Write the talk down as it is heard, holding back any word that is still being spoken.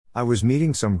I was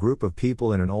meeting some group of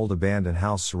people in an old abandoned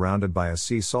house surrounded by a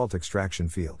sea salt extraction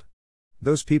field.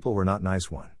 Those people were not nice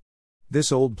one.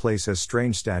 This old place has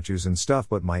strange statues and stuff,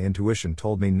 but my intuition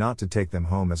told me not to take them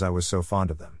home as I was so fond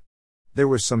of them. There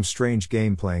was some strange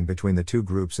game playing between the two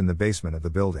groups in the basement of the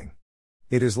building.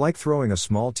 It is like throwing a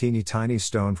small teeny tiny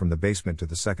stone from the basement to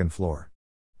the second floor.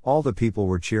 All the people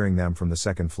were cheering them from the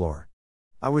second floor.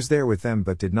 I was there with them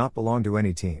but did not belong to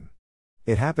any team.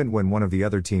 It happened when one of the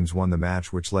other teams won the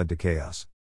match, which led to chaos.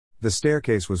 The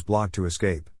staircase was blocked to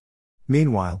escape.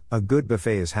 Meanwhile, a good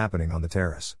buffet is happening on the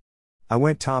terrace. I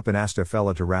went top and asked a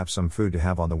fella to wrap some food to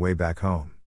have on the way back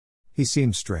home. He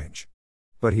seemed strange.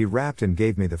 But he wrapped and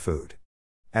gave me the food.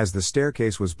 As the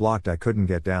staircase was blocked, I couldn't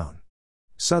get down.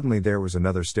 Suddenly there was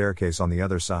another staircase on the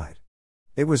other side.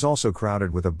 It was also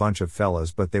crowded with a bunch of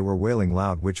fellas, but they were wailing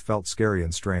loud, which felt scary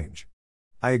and strange.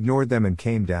 I ignored them and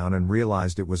came down and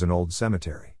realized it was an old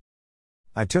cemetery.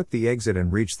 I took the exit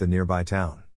and reached the nearby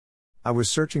town. I was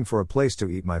searching for a place to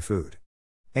eat my food.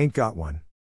 Ain't got one.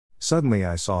 Suddenly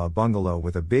I saw a bungalow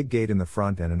with a big gate in the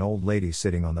front and an old lady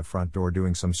sitting on the front door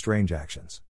doing some strange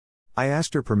actions. I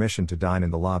asked her permission to dine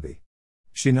in the lobby.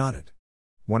 She nodded.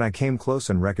 When I came close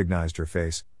and recognized her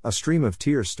face, a stream of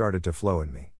tears started to flow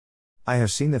in me. I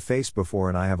have seen the face before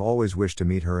and I have always wished to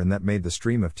meet her, and that made the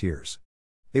stream of tears.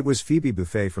 It was Phoebe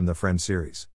Buffet from the Friends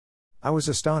series. I was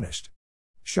astonished.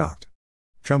 Shocked.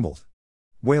 Trembled.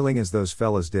 Wailing as those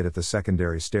fellas did at the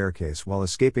secondary staircase while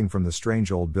escaping from the strange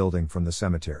old building from the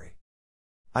cemetery.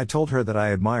 I told her that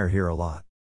I admire her a lot.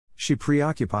 She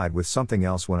preoccupied with something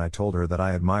else when I told her that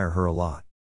I admire her a lot.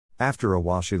 After a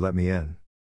while she let me in.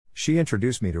 She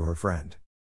introduced me to her friend.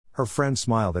 Her friend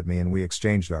smiled at me and we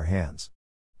exchanged our hands.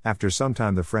 After some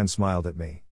time the friend smiled at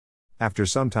me. After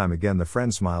some time again the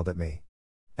friend smiled at me.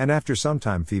 And after some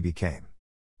time Phoebe came.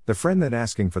 The friend then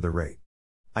asking for the rate.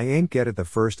 I ain't get it the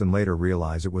first and later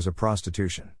realize it was a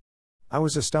prostitution. I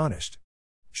was astonished.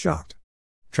 Shocked.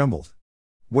 Trembled.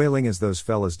 Wailing as those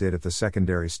fellas did at the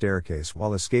secondary staircase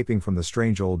while escaping from the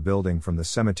strange old building from the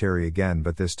cemetery again,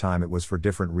 but this time it was for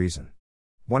different reason.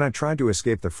 When I tried to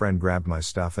escape, the friend grabbed my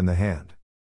stuff in the hand.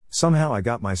 Somehow I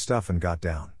got my stuff and got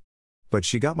down. But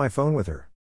she got my phone with her.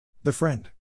 The friend.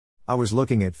 I was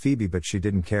looking at Phoebe but she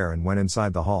didn't care and went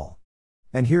inside the hall.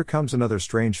 And here comes another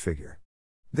strange figure.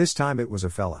 This time it was a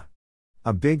fella.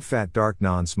 A big fat dark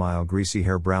non-smile greasy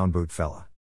hair brown boot fella.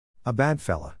 A bad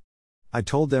fella. I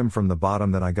told them from the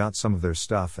bottom that I got some of their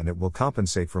stuff and it will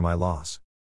compensate for my loss.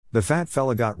 The fat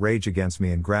fella got rage against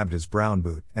me and grabbed his brown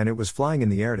boot and it was flying in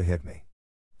the air to hit me.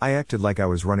 I acted like I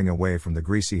was running away from the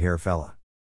greasy hair fella.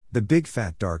 The big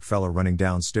fat dark fella running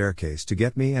down staircase to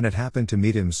get me, and it happened to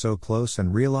meet him so close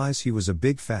and realize he was a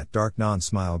big fat dark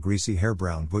non-smile greasy hair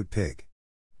brown boot pig.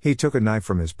 He took a knife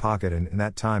from his pocket and in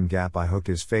that time gap I hooked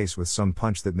his face with some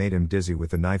punch that made him dizzy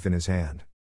with the knife in his hand.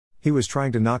 He was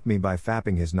trying to knock me by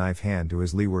fapping his knife hand to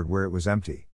his leeward where it was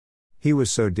empty. He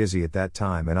was so dizzy at that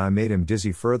time and I made him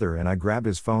dizzy further and I grabbed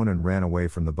his phone and ran away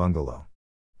from the bungalow.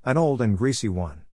 An old and greasy one.